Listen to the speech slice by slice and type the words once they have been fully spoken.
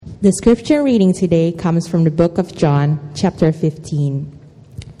The scripture reading today comes from the book of John, chapter 15.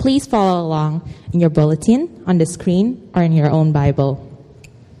 Please follow along in your bulletin, on the screen, or in your own Bible.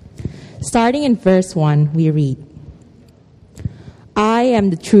 Starting in verse 1, we read, I am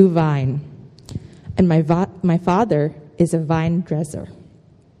the true vine, and my Father is a vine dresser.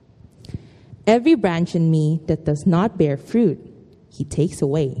 Every branch in me that does not bear fruit, he takes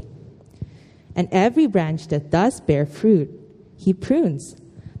away. And every branch that does bear fruit, he prunes,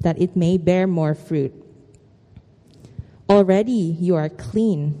 that it may bear more fruit. Already you are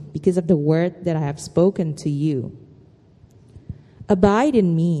clean because of the word that I have spoken to you. Abide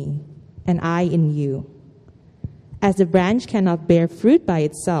in me, and I in you. As the branch cannot bear fruit by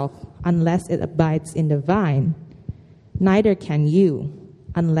itself unless it abides in the vine, neither can you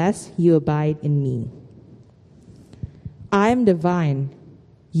unless you abide in me. I am the vine,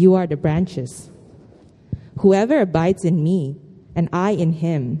 you are the branches. Whoever abides in me, and I in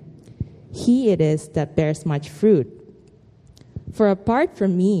him, he it is that bears much fruit. For apart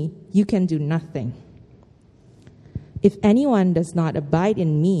from me, you can do nothing. If anyone does not abide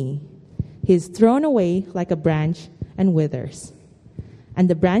in me, he is thrown away like a branch and withers. And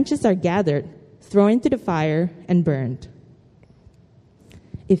the branches are gathered, thrown into the fire, and burned.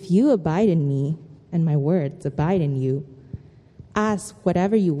 If you abide in me, and my words abide in you, ask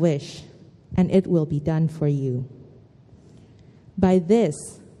whatever you wish, and it will be done for you. By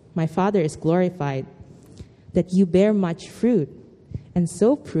this, my Father is glorified, that you bear much fruit, and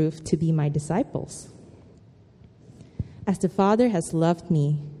so prove to be my disciples. As the Father has loved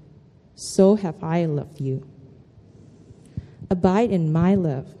me, so have I loved you. Abide in my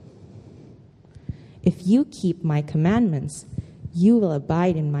love. If you keep my commandments, you will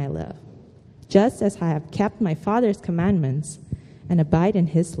abide in my love, just as I have kept my Father's commandments and abide in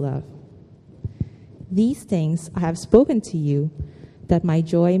his love. These things I have spoken to you, that my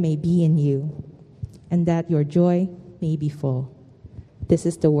joy may be in you, and that your joy may be full. This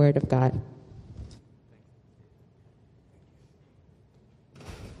is the word of God.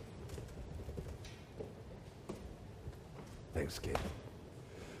 Thanks, Kate.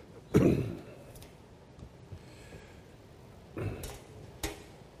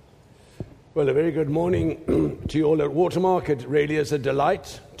 Well, a very good morning to you all at Watermark. It really is a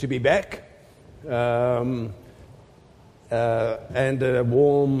delight to be back. And a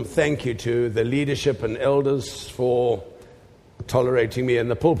warm thank you to the leadership and elders for tolerating me in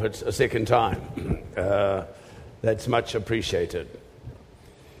the pulpit a second time. That's much appreciated.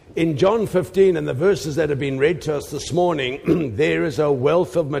 In John 15 and the verses that have been read to us this morning, there is a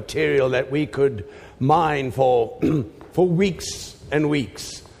wealth of material that we could mine for weeks and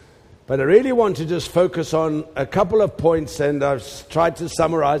weeks. But I really want to just focus on a couple of points, and I've tried to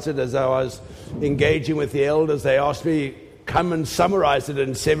summarize it as I was engaging with the elders. They asked me, come and summarize it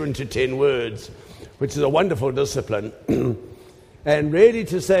in 7 to 10 words, which is a wonderful discipline. And really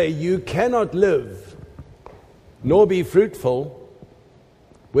to say, you cannot live nor be fruitful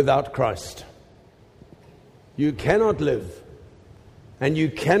without Christ. You cannot live and you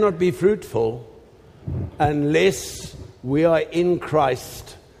cannot be fruitful unless we are in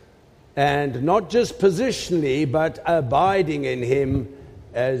Christ, and not just positionally, but abiding in him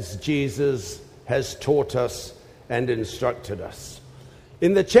as Jesus has taught us and instructed us.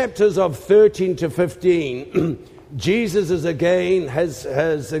 In the chapters of 13 to 15, Jesus has again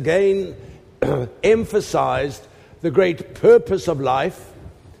emphasized the great purpose of life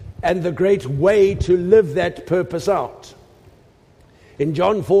and the great way to live that purpose out. In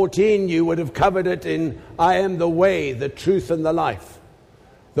John 14, you would have covered it in, I am the way, the truth, and the life.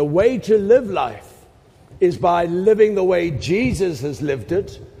 The way to live life is by living the way Jesus has lived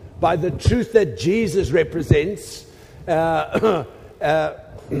it, by the truth that Jesus represents, and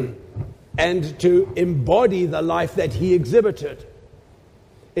to embody the life that he exhibited.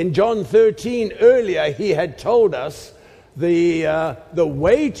 In John 13, earlier, he had told us the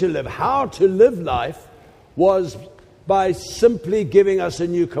way to live, how to live life, was by simply giving us a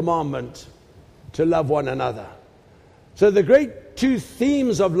new commandment to love one another. So the great two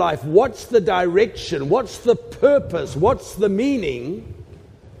themes of life, what's the direction, what's the purpose, what's the meaning,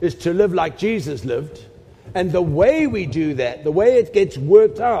 is to live like Jesus lived. And the way we do that, the way it gets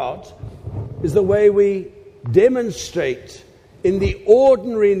worked out, is the way we demonstrate in the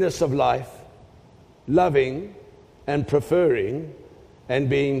ordinariness of life, loving and preferring and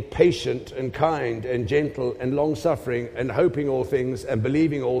being patient and kind and gentle and long-suffering and hoping all things and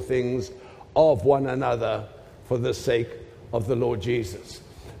believing all things of one another for the sake of the Lord Jesus.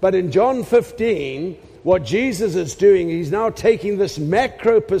 But in John 15, what Jesus is doing, he's now taking this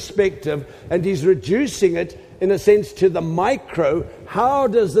macro perspective and he's reducing it in a sense, to the micro. How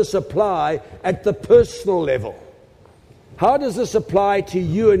does this apply at the personal level? How does this apply to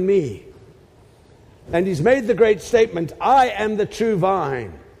you and me? And he's made the great statement, I am the true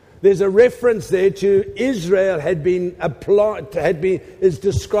vine. There's a reference there to Israel is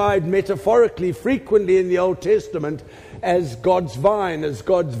described metaphorically frequently in the Old Testament as God's vine, as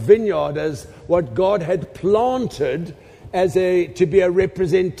God's vineyard, as what God had planted to be a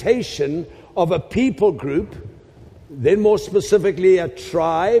representation of a people group, then more specifically a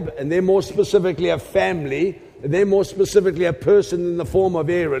tribe, and then more specifically a family, and then more specifically a person in the form of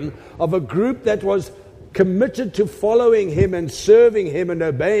Aaron, of a group that was committed to following him and serving him and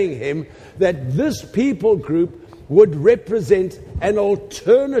obeying him, that this people group would represent an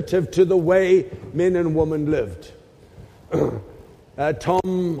alternative to the way men and women lived.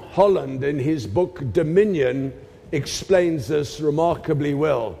 Tom Holland, in his book Dominion, explains this remarkably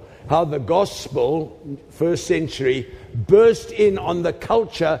well. How the gospel, first century, burst in on the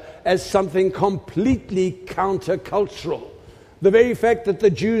culture as something completely countercultural. The very fact that the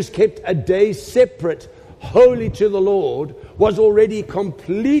Jews kept a day separate, holy to the Lord, was already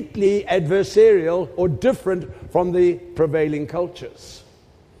completely adversarial or different from the prevailing cultures.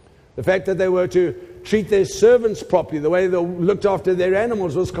 The fact that they were to treat their servants properly, the way they looked after their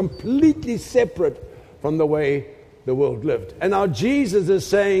animals, was completely separate from the way the world lived. And now Jesus is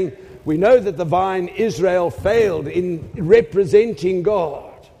saying, we know that the vine Israel failed in representing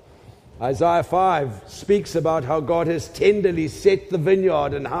God. Isaiah 5 speaks about how God has tenderly set the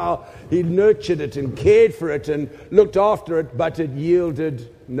vineyard and how he nurtured it and cared for it and looked after it, but it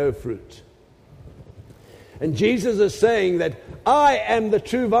yielded no fruit. And Jesus is saying that I am the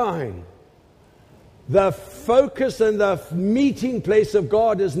true vine. The focus and the meeting place of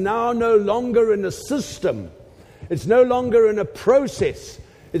God is now no longer in a system. It's no longer in a process.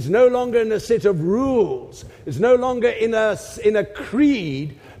 It's no longer in a set of rules. It's no longer in a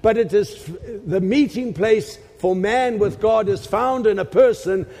creed, but it is the meeting place for man with God is found in a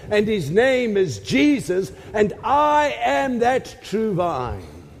person, and his name is Jesus, and I am that true vine.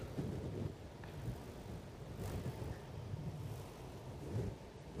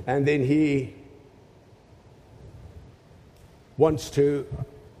 And then he wants to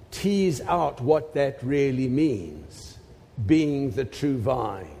tease out what that really means, being the true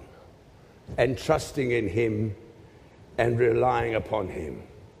vine and trusting in him and relying upon him.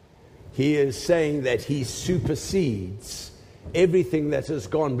 He is saying that he supersedes everything that has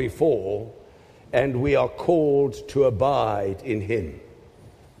gone before, and we are called to abide in him.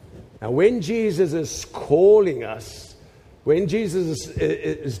 Now, when Jesus is calling us, when Jesus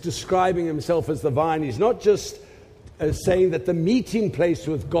is describing himself as the vine, he's not just saying that the meeting place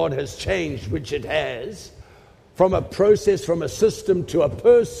with God has changed, which it has, from a process, from a system to a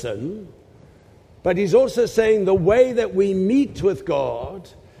person, but he's also saying the way that we meet with God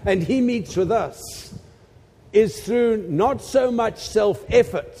and he meets with us is through not so much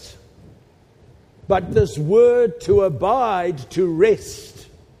self-effort, but this word to abide, to rest,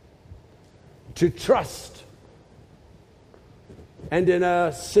 to trust. And in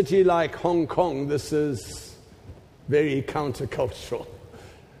a city like Hong Kong, this is very countercultural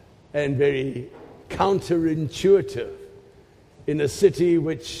and very counterintuitive in a city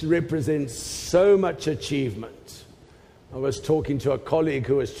which represents so much achievement. I was talking to a colleague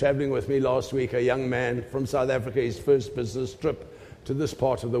who was traveling with me last week, a young man from South Africa, his first business trip to this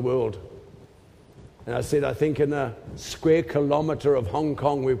part of the world. And I said, I think in a square kilometer of Hong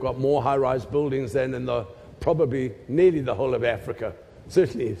Kong, we've got more high-rise buildings than in probably nearly the whole of Africa,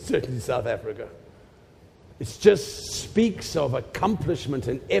 certainly South Africa. It just speaks of accomplishment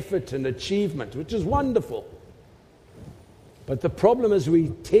and effort and achievement, which is wonderful. But the problem is we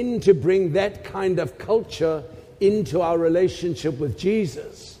tend to bring that kind of culture into our relationship with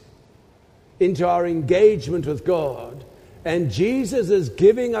Jesus, into our engagement with God. And Jesus is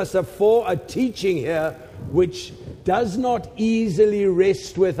giving us a teaching here which does not easily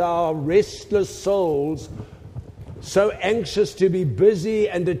rest with our restless souls, so anxious to be busy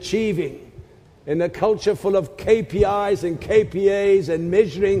and achieving. In a culture full of KPIs and KPAs and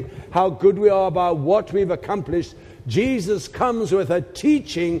measuring how good we are by what we've accomplished, Jesus comes with a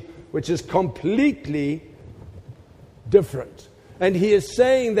teaching which is completely different. And he is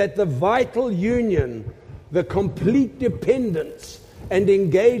saying that the vital union, the complete dependence and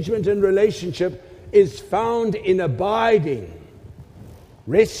engagement and relationship is found in abiding,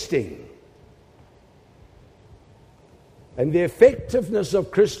 resting. And the effectiveness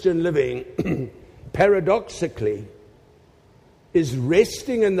of Christian living, paradoxically, is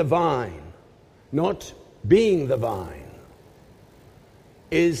resting in the vine, not being the vine.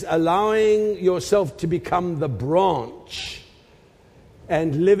 is allowing yourself to become the branch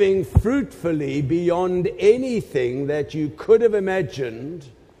and living fruitfully beyond anything that you could have imagined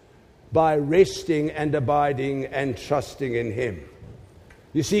by resting and abiding and trusting in Him.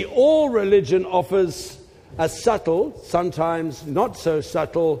 You see, all religion offers a subtle, sometimes not so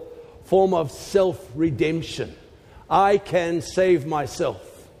subtle, form of self-redemption. I can save myself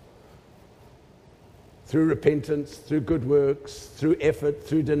through repentance, through good works, through effort,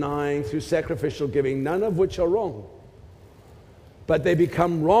 through denying, through sacrificial giving, none of which are wrong. But they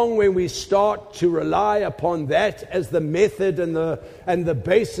become wrong when we start to rely upon that as the method and the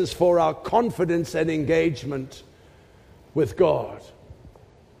basis for our confidence and engagement with God,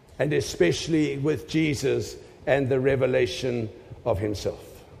 and especially with Jesus and the revelation of Himself.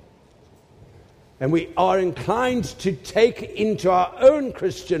 And we are inclined to take into our own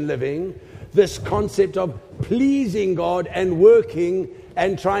Christian living this concept of pleasing God and working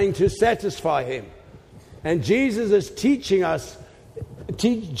and trying to satisfy Him. And Jesus' teaching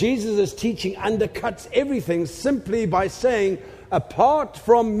undercuts everything simply by saying, apart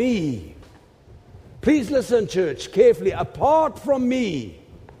from me, please listen, church, carefully, apart from me,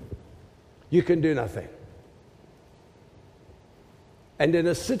 you can do nothing. And in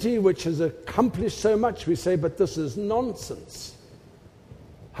a city which has accomplished so much, we say, but this is nonsense.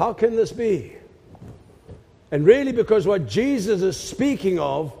 How can this be? And really, because what Jesus is speaking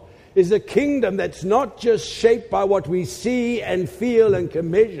of is a kingdom that's not just shaped by what we see and feel and can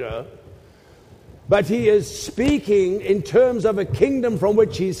measure, but He is speaking in terms of a kingdom from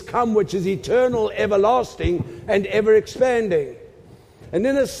which He's come, which is eternal, everlasting, and ever expanding. And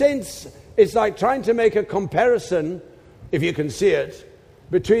in a sense, it's like trying to make a comparison, if you can see it,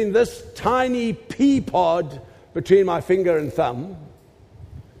 between this tiny pea pod between my finger and thumb,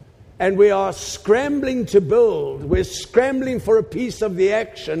 and we are scrambling to build, we're scrambling for a piece of the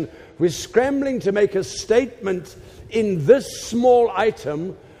action, we're scrambling to make a statement in this small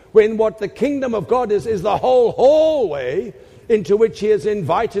item, when what the kingdom of God is the whole hallway into which He has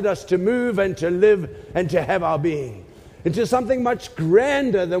invited us to move and to live and to have our being. Into something much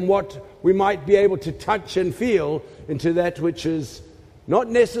grander than what we might be able to touch and feel, into that which is not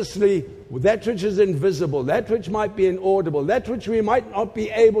necessarily that which is invisible, that which might be inaudible, that which we might not be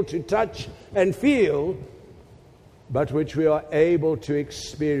able to touch and feel, but which we are able to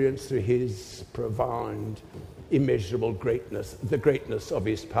experience through His profound, immeasurable greatness, the greatness of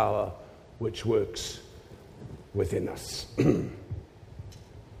His power which works within us. And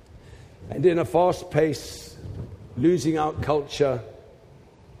in a fast-paced, losing out culture,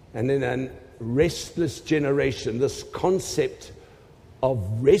 and in a restless generation, this concept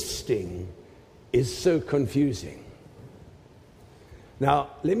of resting is so confusing. Now,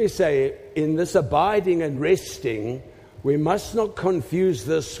 let me say, in this abiding and resting, we must not confuse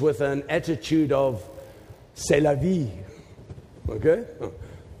this with an attitude of c'est la vie. Okay?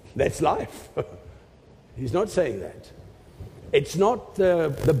 That's life. He's not saying that. It's not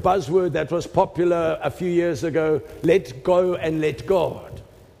the buzzword that was popular a few years ago, let go and let God.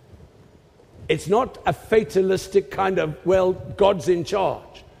 It's not a fatalistic kind of, well, God's in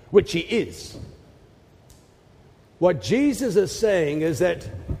charge, which He is. What Jesus is saying is that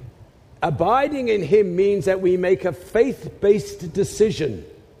abiding in Him means that we make a faith-based decisions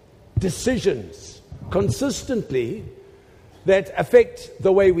consistently that affect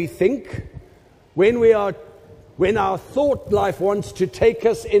the way we think. When our thought life wants to take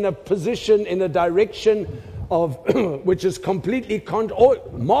us in a position, in a direction of which is completely or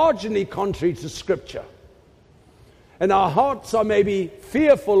marginally contrary to Scripture, and our hearts are maybe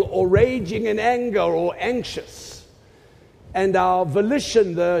fearful or raging in anger or anxious, and our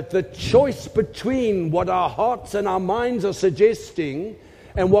volition, the choice between what our hearts and our minds are suggesting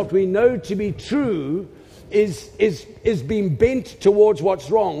and what we know to be true is being bent towards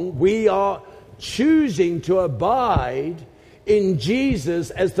what's wrong, we are choosing to abide in Jesus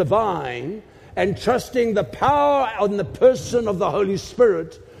as the vine and trusting the power and the person of the Holy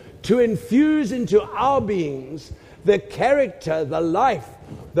Spirit to infuse into our beings the character, the life,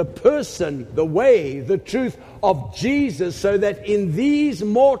 the person, the way, the truth of Jesus, so that in these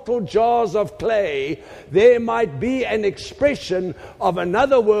mortal jars of clay there might be an expression of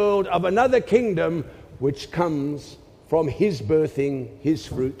another world, of another kingdom, which comes from His birthing His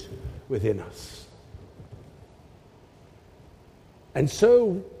fruit within us. And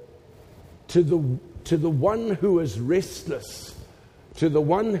so, to the one who is restless, to the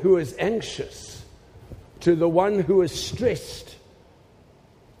one who is anxious, to the one who is stressed,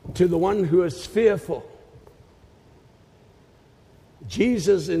 to the one who is fearful,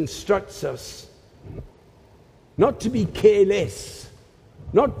 Jesus instructs us not to be careless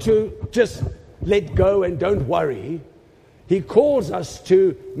not to just let go and don't worry. He calls us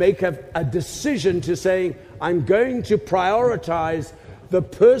to make a decision to saying, I'm going to prioritize the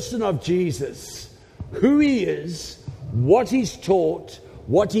person of Jesus, who he is, what he's taught,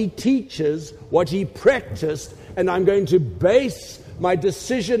 what he teaches, what he practiced, and I'm going to base my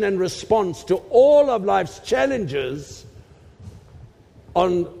decision and response to all of life's challenges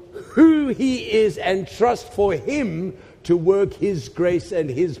on who he is and trust for him to work his grace and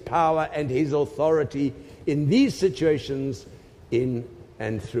his power and his authority in these situations in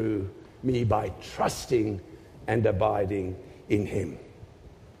and through me by trusting and abiding in him.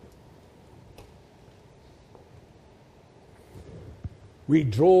 We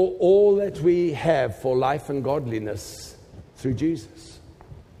draw all that we have for life and godliness through Jesus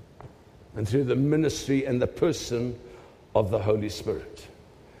and through the ministry and the person of the Holy Spirit.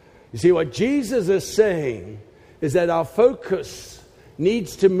 You see, what Jesus is saying is that our focus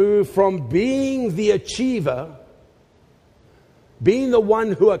needs to move from being the achiever, being the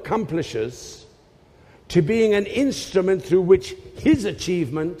one who accomplishes, to being an instrument through which his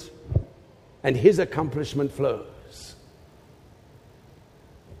achievement and his accomplishment flows.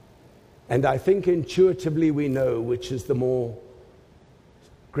 And I think intuitively we know which is the more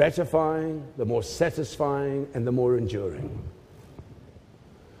gratifying, the more satisfying, and the more enduring.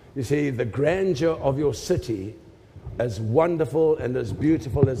 You see, the grandeur of your city, as wonderful and as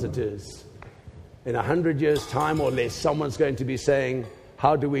beautiful as it is, in 100 years' time or less, someone's going to be saying,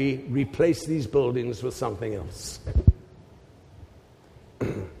 how do we replace these buildings with something else?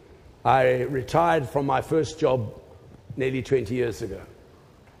 I retired from my first job nearly 20 years ago.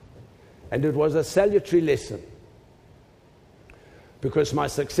 And it was a salutary lesson, because my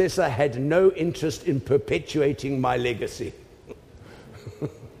successor had no interest in perpetuating my legacy.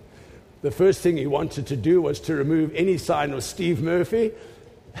 The first thing he wanted to do was to remove any sign of Steve Murphy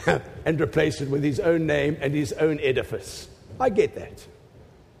and replace it with his own name and his own edifice. I get that.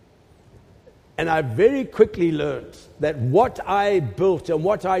 And I very quickly learned that what I built and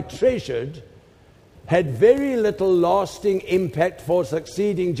what I treasured had very little lasting impact for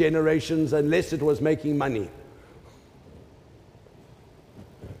succeeding generations unless it was making money.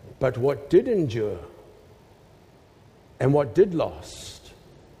 But what did endure and what did last,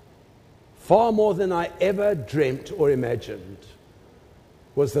 far more than I ever dreamt or imagined,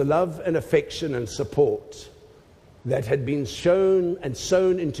 was the love and affection and support that had been shown and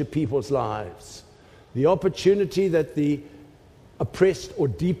sown into people's lives. The opportunity that the oppressed or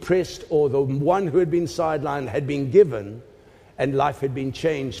depressed or the one who had been sidelined had been given, and life had been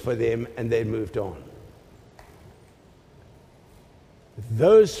changed for them, and they moved on.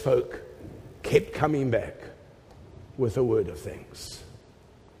 Those folk kept coming back with a word of thanks.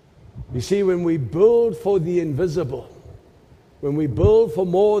 You see, when we build for the invisible, when we build for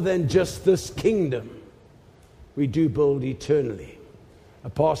more than just this kingdom, we do build eternally. A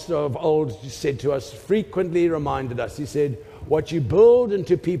pastor of old said to us, frequently reminded us, he said, what you build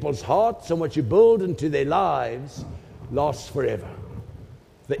into people's hearts and what you build into their lives lasts forever.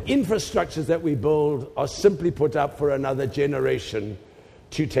 The infrastructures that we build are simply put up for another generation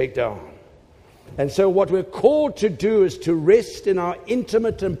to take down. And so what we're called to do is to rest in our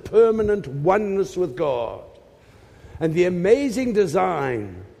intimate and permanent oneness with God. And the amazing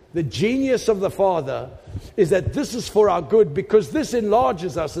design, the genius of the Father, is that this is for our good, because this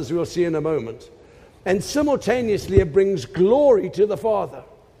enlarges us, as we'll see in a moment. And simultaneously it brings glory to the Father.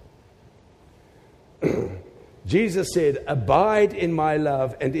 Jesus said, abide in my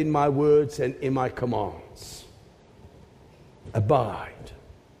love and in my words and in my commands. Abide.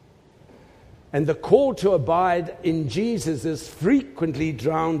 And the call to abide in Jesus is frequently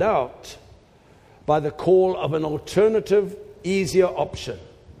drowned out by the call of an alternative, easier option.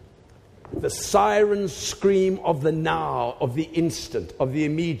 The siren scream of the now, of the instant, of the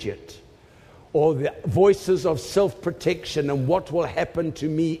immediate, or the voices of self-protection and what will happen to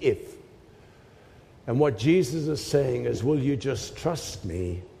me if. And what Jesus is saying is, will you just trust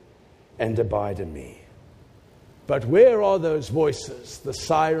me and abide in me? But where are those voices, the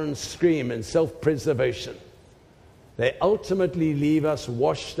siren scream and self-preservation? They ultimately leave us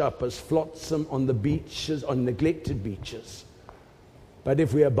washed up as flotsam on the beaches, on neglected beaches. But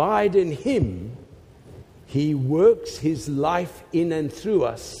if we abide in him, he works his life in and through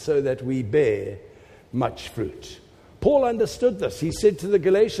us so that we bear much fruit. Paul understood this. He said to the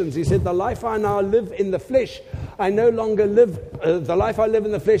Galatians, he said, the life I now live in the flesh, I no longer live, the life I live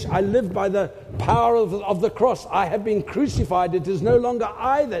in the flesh, I live by the power of the cross. I have been crucified. It is no longer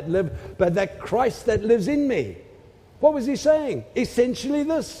I that live, but that Christ that lives in me. What was he saying? Essentially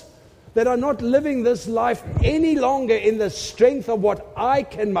this. that I'm not living this life any longer in the strength of what I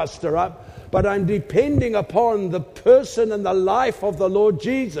can muster up, but I'm depending upon the person and the life of the Lord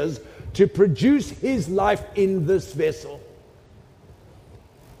Jesus to produce his life in this vessel.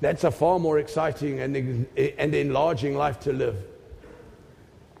 That's a far more exciting and enlarging life to live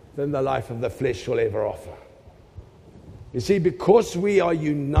than the life of the flesh will ever offer. You see, because we are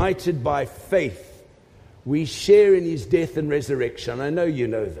united by faith, we share in his death and resurrection. I know you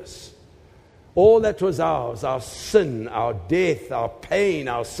know this. All that was ours, our sin, our death, our pain,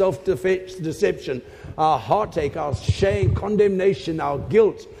 our self-deception, our heartache, our shame, condemnation, our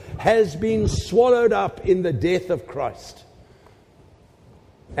guilt, has been swallowed up in the death of Christ.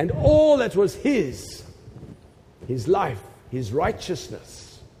 And all that was his life, his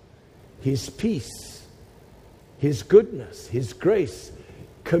righteousness, his peace, his goodness, his grace,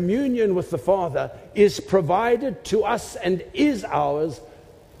 communion with the Father is provided to us and is ours,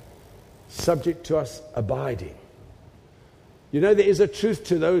 subject to us abiding. You know, there is a truth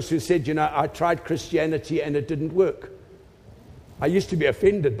to those who said, I tried Christianity and it didn't work. I used to be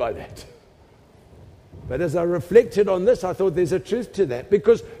offended by that. But as I reflected on this, I thought there's a truth to that,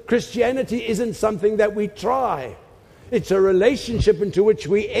 because Christianity isn't something that we try. It's a relationship into which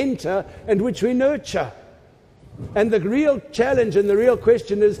we enter and which we nurture. And the real challenge and the real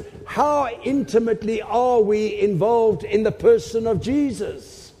question is, how intimately are we involved in the person of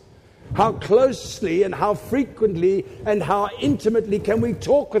Jesus? How closely and how frequently and how intimately can we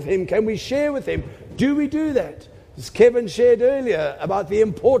talk with him? Can we share with him? Do we do that? As Kevin shared earlier about the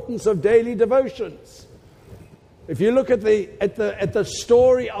importance of daily devotions. If you look at the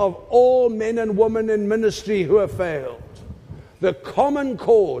story of all men and women in ministry who have failed, the common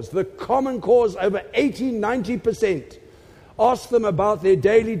cause over 80-90%, ask them about their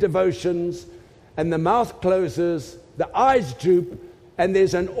daily devotions, and the mouth closes, the eyes droop, and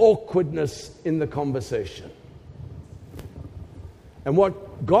there's an awkwardness in the conversation. And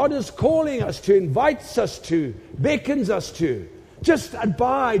what God is calling us to, invites us to, beckons us to, just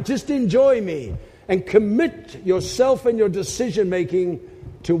abide, just enjoy me, and commit yourself and your decision making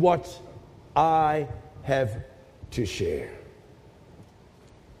to what I have to share.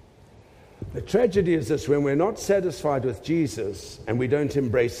 The tragedy is this: when we're not satisfied with Jesus and we don't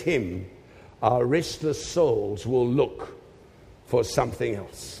embrace him, our restless souls will look for something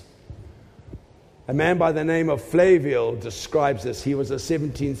else. A man by the name of Flaviel describes this. He was a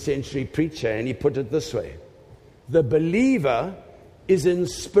 17th century preacher, and he put it this way: the believer is in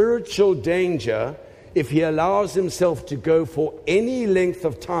spiritual danger if he allows himself to go for any length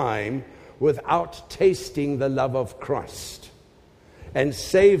of time without tasting the love of Christ and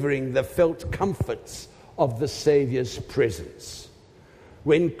savoring the felt comforts of the Savior's presence.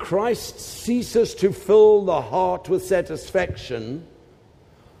 When Christ ceases to fill the heart with satisfaction,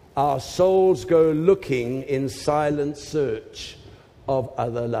 our souls go looking in silent search of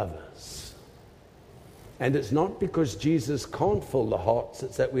other lovers. And it's not because Jesus can't fill the hearts,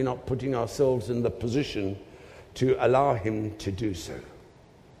 it's that we're not putting ourselves in the position to allow him to do so.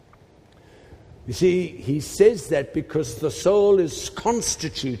 You see, he says that because the soul is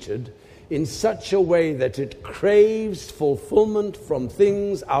constituted in such a way that it craves fulfillment from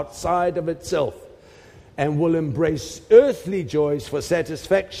things outside of itself and will embrace earthly joys for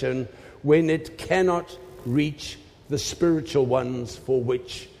satisfaction when it cannot reach the spiritual ones for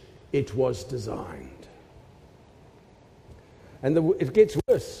which it was designed. And it gets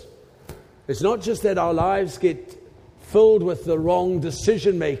worse. It's not just that our lives get filled with the wrong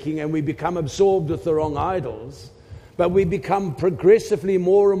decision making and we become absorbed with the wrong idols, but we become progressively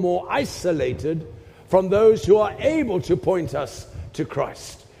more and more isolated from those who are able to point us to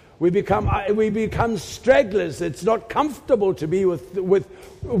Christ. We become stragglers. It's not comfortable to be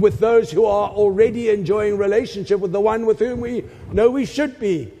with those who are already enjoying relationship with the one with whom we know we should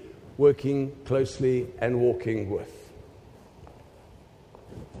be working closely and walking with.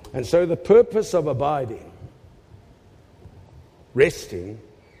 And so the purpose of abiding, resting,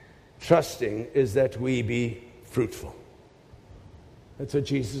 trusting, is that we be fruitful. That's what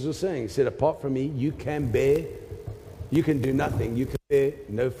Jesus was saying. He said, apart from me, you can do nothing. You can bear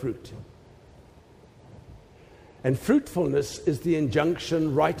no fruit. And fruitfulness is the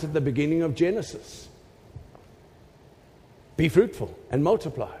injunction right at the beginning of Genesis. Be fruitful and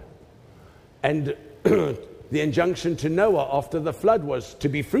multiply. And the injunction to Noah after the flood was to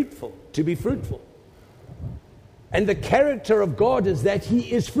be fruitful, to be fruitful. And the character of God is that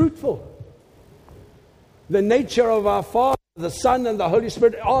he is fruitful. The nature of our Father, the Son, and the Holy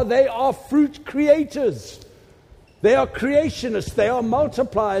Spirit, they are fruit creators. They are creationists. They are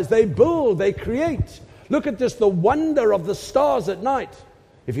multipliers. They build. They create. Look at this, the wonder of the stars at night.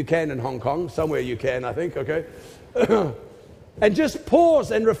 If you can in Hong Kong, somewhere you can, I think, okay? And just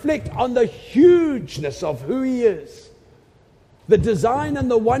pause and reflect on the hugeness of who He is, the design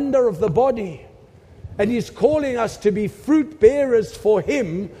and the wonder of the body. And He's calling us to be fruit bearers for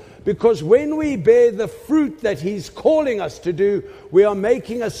Him, because when we bear the fruit that He's calling us to do, we are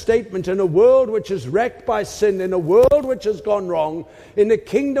making a statement in a world which is wrecked by sin, in a world which has gone wrong, in a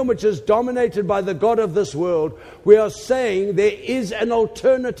kingdom which is dominated by the god of this world. We are saying there is an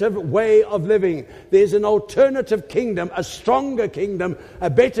alternative way of living. There's an alternative kingdom, a stronger kingdom,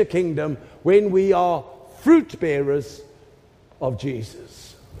 a better kingdom, when we are fruit bearers of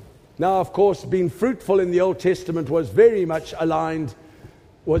Jesus. Now, of course, being fruitful in the Old Testament was very much aligned,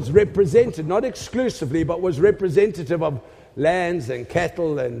 was represented, not exclusively, but was representative of lands and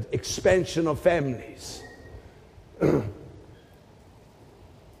cattle and expansion of families.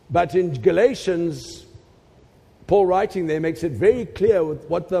 But in Galatians, Paul writing there makes it very clear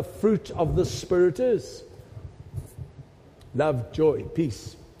what the fruit of the Spirit is. Love, joy,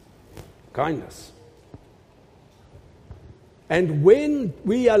 peace, kindness. And when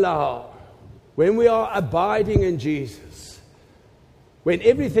we are abiding in Jesus, when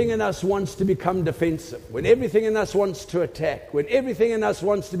everything in us wants to become defensive, when everything in us wants to attack, when everything in us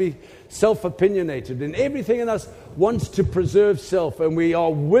wants to be self-opinionated, when everything in us wants to preserve self, and we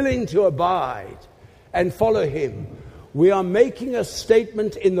are willing to abide and follow Him, we are making a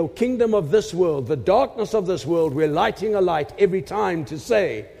statement in the kingdom of this world, the darkness of this world. We're lighting a light every time to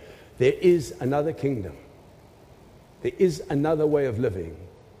say, there is another kingdom. There is another way of living,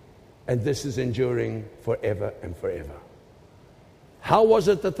 and this is enduring forever and forever. How was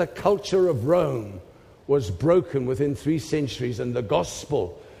it that the culture of Rome was broken within 3 centuries, and the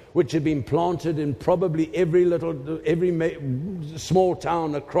gospel, which had been planted in probably every small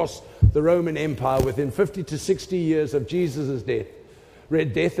town across the Roman Empire within 50 to 60 years of Jesus'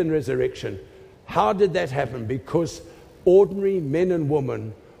 death and resurrection, how did that happen? Because ordinary men and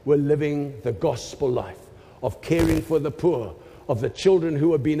women were living the gospel life of caring for the poor, of the children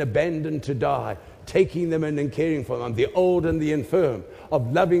who had been abandoned to die, taking them in and caring for them, the old and the infirm,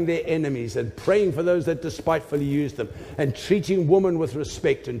 of loving their enemies and praying for those that despitefully use them, and treating women with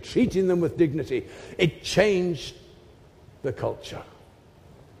respect and treating them with dignity. It changed the culture.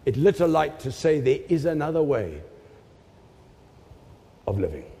 It lit a light to say there is another way of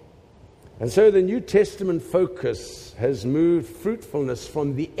living. And so the New Testament focus has moved fruitfulness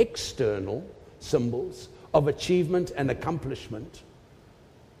from the external symbols of achievement and accomplishment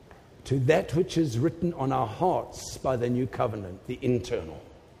to that which is written on our hearts by the new covenant, the internal.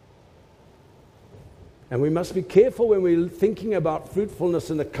 And we must be careful when we're thinking about fruitfulness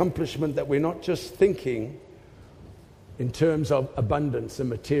and accomplishment that we're not just thinking in terms of abundance and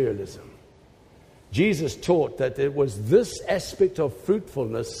materialism. Jesus taught that it was this aspect of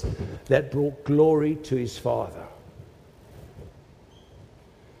fruitfulness that brought glory to His Father.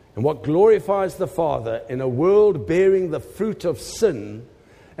 And what glorifies the Father in a world bearing the fruit of sin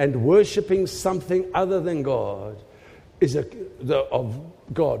and worshipping something other than God is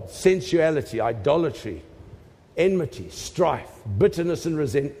sensuality, idolatry, enmity, strife, bitterness and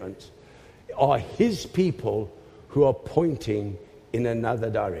resentment, are His people who are pointing in another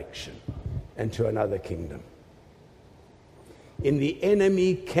direction and to another kingdom. In the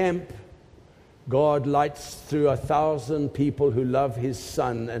enemy camp, God lights through 1,000 people who love His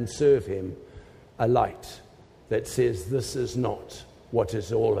Son and serve Him a light that says this is not what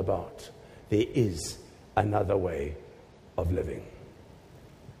it's all about. There is another way of living.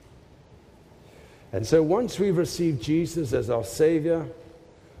 And so once we've received Jesus as our Savior,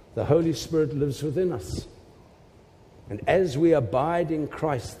 the Holy Spirit lives within us. And as we abide in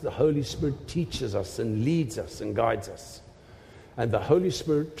Christ, the Holy Spirit teaches us and leads us and guides us. And the Holy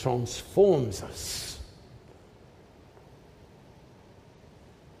Spirit transforms us.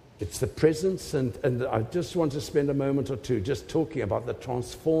 It's the presence, and I just want to spend a moment or two just talking about the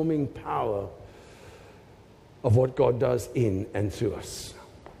transforming power of what God does in and through us.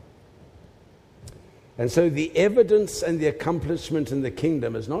 And so the evidence and the accomplishment in the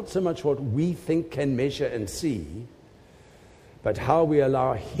kingdom is not so much what we think, can measure and see, but how we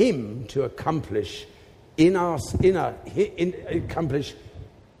allow Him to accomplish how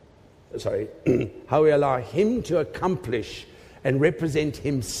we allow Him to accomplish and represent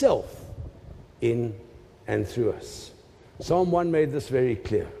Himself in and through us. Psalm 1 made this very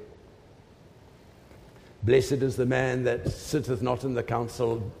clear. Blessed is the man that sitteth not in the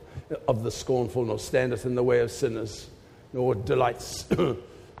counsel of the scornful, nor standeth in the way of sinners, nor delights in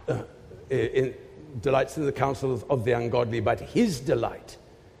the counsel of the ungodly, but his delight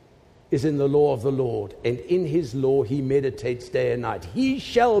is in the law of the Lord, and in his law he meditates day and night. He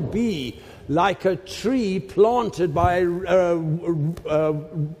shall be like a tree planted by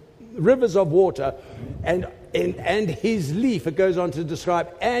rivers of water, and his leaf, it goes on to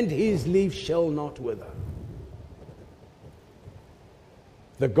describe, and his leaf shall not wither.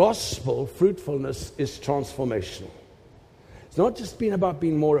 The gospel, fruitfulness, is transformational. It's not just been about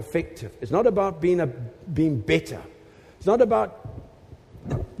being more effective. It's not about being better. It's not about...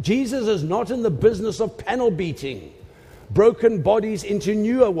 Jesus is not in the business of panel beating broken bodies into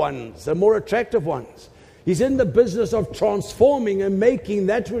newer ones, the more attractive ones. He's in the business of transforming and making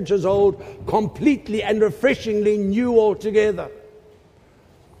that which is old completely and refreshingly new altogether.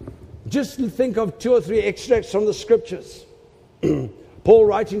 Just think of 2 or 3 extracts from the scriptures. Paul,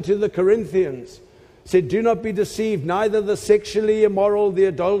 writing to the Corinthians, said, "Do not be deceived, neither the sexually immoral, the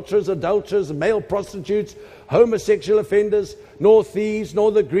adulterers, male prostitutes, homosexual offenders, nor thieves,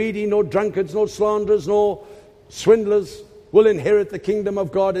 nor the greedy, nor drunkards, nor slanderers, nor swindlers will inherit the kingdom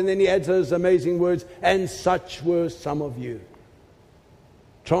of God." And then he adds those amazing words, "and such were some of you."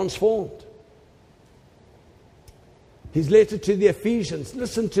 Transformed. His letter to the Ephesians,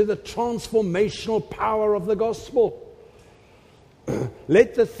 listen to the transformational power of the gospel.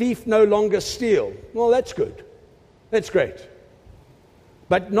 Let the thief no longer steal. Well, that's good. That's great.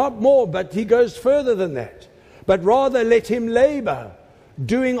 But not more, but he goes further than that. But rather let him labor,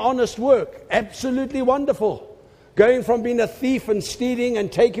 doing honest work. Absolutely wonderful. Going from being a thief and stealing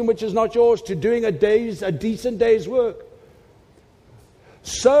and taking which is not yours to doing a decent day's work.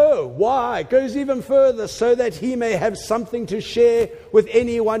 So, why? It goes even further, so that he may have something to share with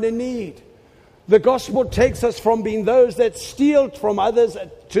anyone in need. The gospel takes us from being those that steal from others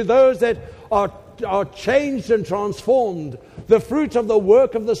to those that are changed and transformed. The fruit of the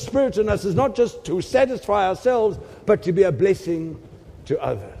work of the Spirit in us is not just to satisfy ourselves, but to be a blessing to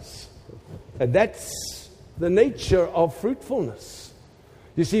others. And that's the nature of fruitfulness.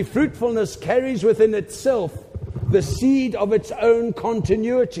 You see, fruitfulness carries within itself the seed of its own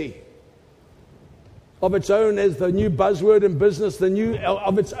continuity. Of its own, as the new buzzword in business,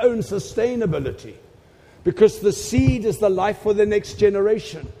 of its own sustainability. Because the seed is the life for the next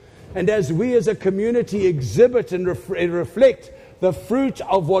generation. And as we as a community exhibit and reflect the fruit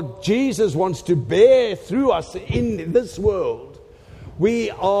of what Jesus wants to bear through us in this world,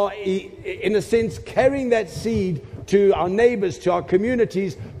 we are, in a sense, carrying that seed to our neighbors, to our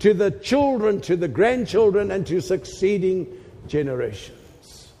communities, to the children, to the grandchildren, and to succeeding generations.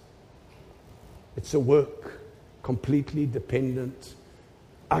 It's a work completely dependent,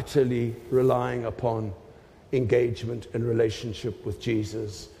 utterly relying upon engagement and relationship with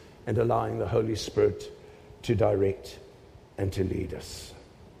Jesus and allowing the Holy Spirit to direct and to lead us.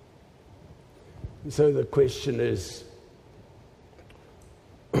 And so the question is,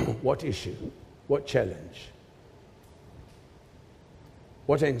 what issue, what challenge,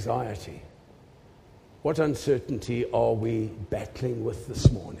 what anxiety, what uncertainty are we battling with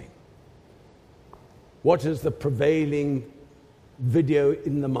this morning? What is the prevailing video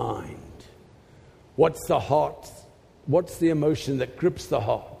in the mind? What's the heart? What's the emotion that grips the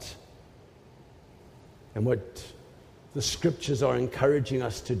heart? And what the scriptures are encouraging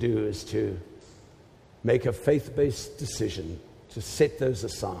us to do is to make a faith-based decision to set those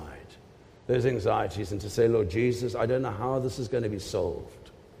aside, those anxieties, and to say, Lord Jesus, I don't know how this is going to be solved.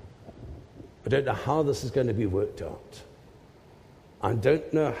 I don't know how this is going to be worked out. I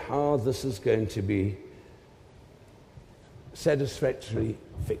don't know how this is going to be satisfactorily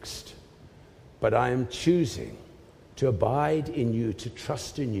fixed. But I am choosing to abide in you, to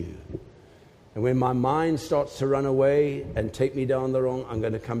trust in you. And when my mind starts to run away and take me down the wrong, I'm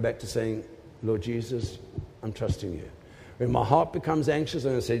going to come back to saying, Lord Jesus, I'm trusting you. When my heart becomes anxious,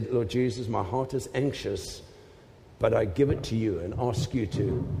 I'm going to say, Lord Jesus, my heart is anxious, but I give it to you and ask you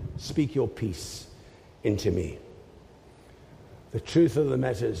to speak your peace into me. The truth of the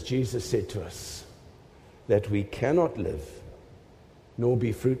matter is, Jesus said to us that we cannot live nor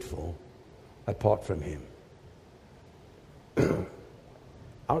be fruitful apart from him.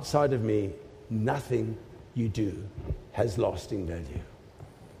 Outside of me, nothing you do has lasting value.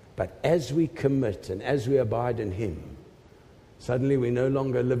 But as we commit and as we abide in him, suddenly we're no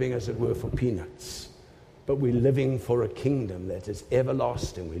longer living, as it were, for peanuts, but we're living for a kingdom that is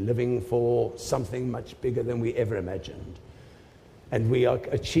everlasting. We're living for something much bigger than we ever imagined. And we are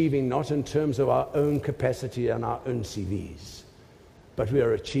achieving not in terms of our own capacity and our own CVs, but we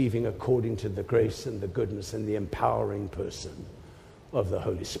are achieving according to the grace and the goodness and the empowering person of the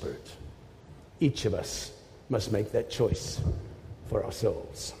Holy Spirit. Each of us must make that choice for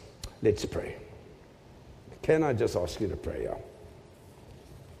ourselves. Let's pray. Can I just ask you to pray?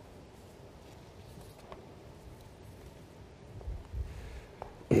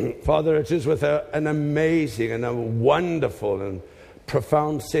 Father, it is with an amazing and a wonderful and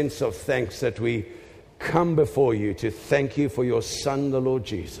profound sense of thanks that we come before you to thank you for your Son, the Lord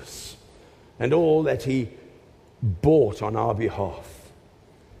Jesus, and all that he bought on our behalf,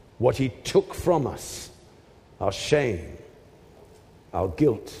 what he took from us, our shame, our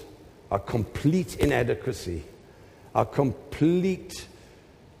guilt, our complete inadequacy, our complete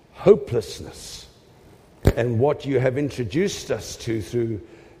hopelessness, and what you have introduced us to through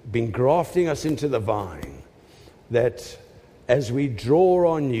being grafting us into the vine, that as we draw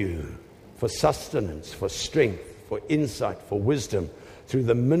on you for sustenance, for strength, for insight, for wisdom, through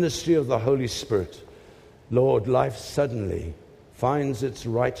the ministry of the Holy Spirit, Lord, life suddenly finds its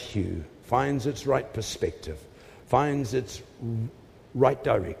right hue, finds its right perspective, finds its right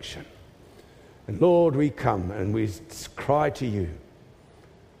direction. And Lord, we come and we cry to you.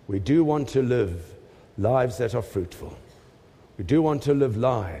 We do want to live lives that are fruitful. We do want to live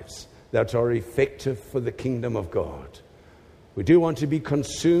lives that are effective for the kingdom of God. We do want to be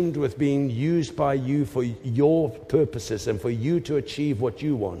consumed with being used by you for your purposes and for you to achieve what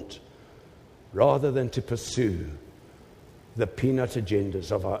you want, rather than to pursue the peanut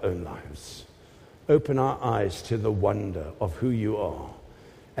agendas of our own lives. Open our eyes to the wonder of who you are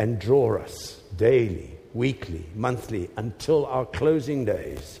and draw us daily, weekly, monthly, until our closing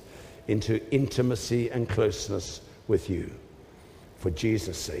days into intimacy and closeness with you. For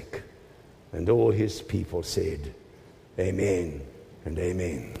Jesus' sake. And all his people said, Amen and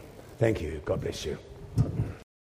amen. Thank you. God bless you.